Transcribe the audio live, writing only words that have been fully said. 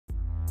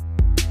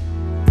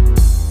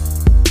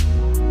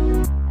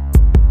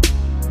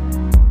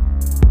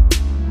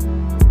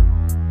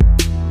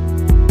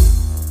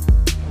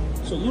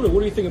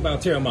you think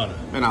about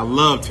Terramana? Man, I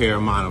love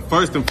Terramana.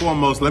 First and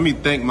foremost, let me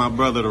thank my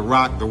brother, The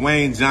Rock,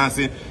 Dwayne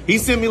Johnson. He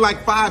sent me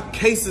like 5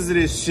 cases of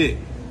this shit,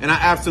 and I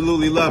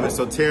absolutely love it.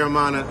 So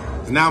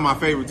Terramana is now my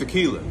favorite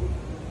tequila.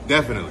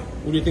 Definitely.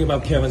 What do you think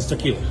about Kevin's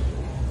tequila?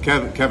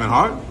 Kevin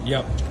Hart?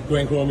 Yep,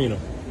 Gran Coromino.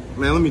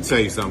 Man, let me tell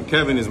you something.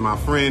 Kevin is my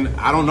friend.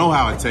 I don't know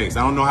how it tastes.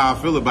 I don't know how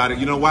I feel about it.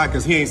 You know why?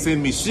 Because he ain't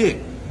sending me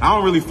shit. I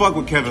don't really fuck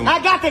with Kevin.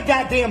 I got the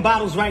goddamn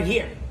bottles right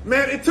here.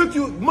 Man, it took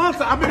you months.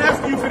 I've been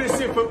asking you for this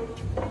shit for...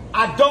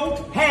 I don't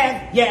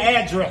have your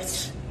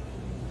address.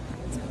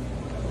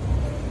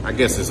 I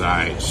guess it's all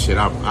right. Shit,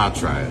 I'll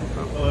try it.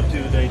 What up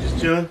to today?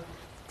 Just chilling?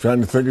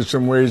 Trying to think of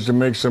some ways to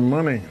make some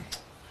money.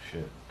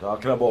 Shit.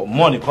 Talking about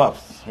money,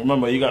 Pops.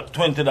 Remember, you got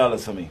 $20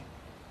 for me.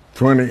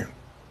 20.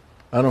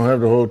 I don't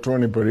have the whole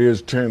 20, but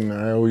here's 10.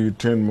 I owe you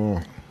 10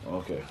 more.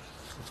 Okay.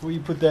 That's where you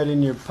put that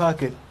in your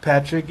pocket,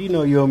 Patrick. You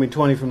know you owe me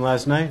 20 from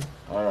last night.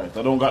 All right.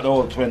 I don't got the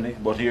whole 20,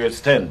 but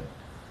here's 10.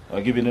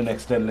 I'll give you the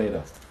next 10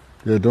 later.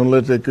 Yeah, don't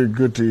let that get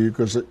good to you,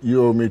 because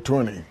you owe me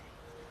 20.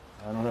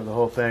 I don't have the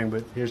whole thing,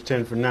 but here's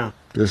 10 for now.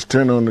 There's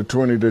 10 on the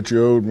 20 that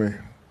you owed me.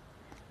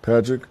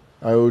 Patrick,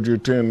 I owed you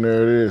 10.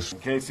 There it is.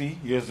 Casey,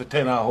 here's the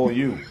 10 I owe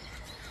you.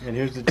 And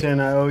here's the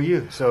 10 I owe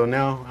you. So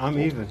now I'm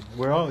even.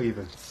 We're all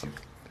even.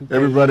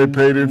 Everybody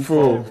paid in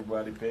full.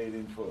 Everybody paid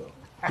in full.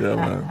 Yeah,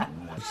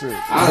 man. That's it.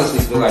 I honestly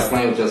feel like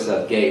playing with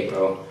yourself gay,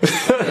 bro.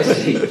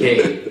 That shit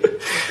gay.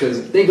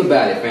 Because think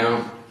about it,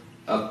 fam.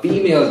 A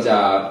female's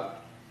job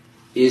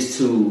is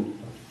to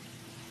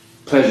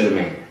pleasure the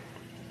man.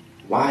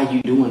 Why are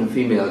you doing a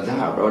female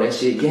job, bro? That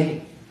shit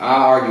gay.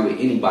 I'll argue with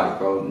anybody,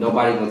 bro.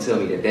 Nobody gonna tell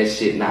me that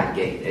shit not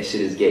gay. That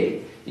shit is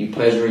gay. You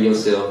pleasuring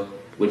yourself,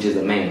 which is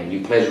a man.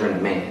 You pleasuring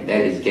a man.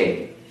 That is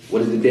gay.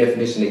 What is the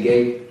definition of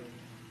gay?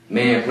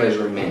 Man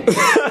pleasuring man. You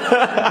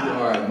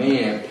are a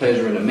man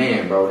pleasuring a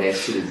man, bro. That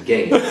shit is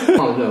gay. I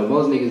don't know.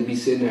 Most niggas be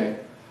sitting there,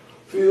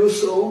 feel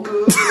so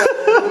good.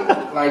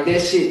 Like,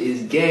 that shit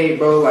is gay,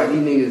 bro. Like,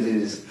 these niggas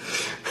is...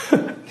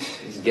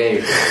 It's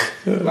gay,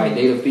 bro. Like,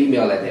 they the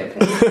female at that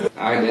point.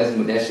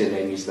 That shit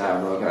made me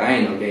stop, bro. Cause I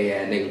ain't no gay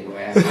ass nigga,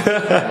 boy.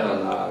 Hell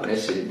no. That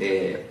shit is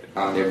dead.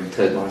 I'll never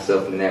touch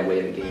myself in that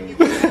way again.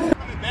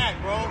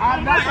 Back, bro.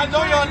 I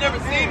know y'all never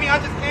seen me. I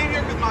just came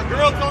here because my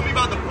girl told me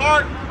about the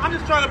park. I'm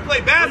just trying to play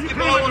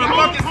basketball on a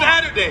fucking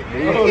Saturday.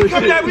 You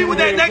coming at me with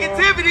that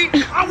negativity?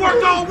 I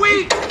worked all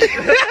week.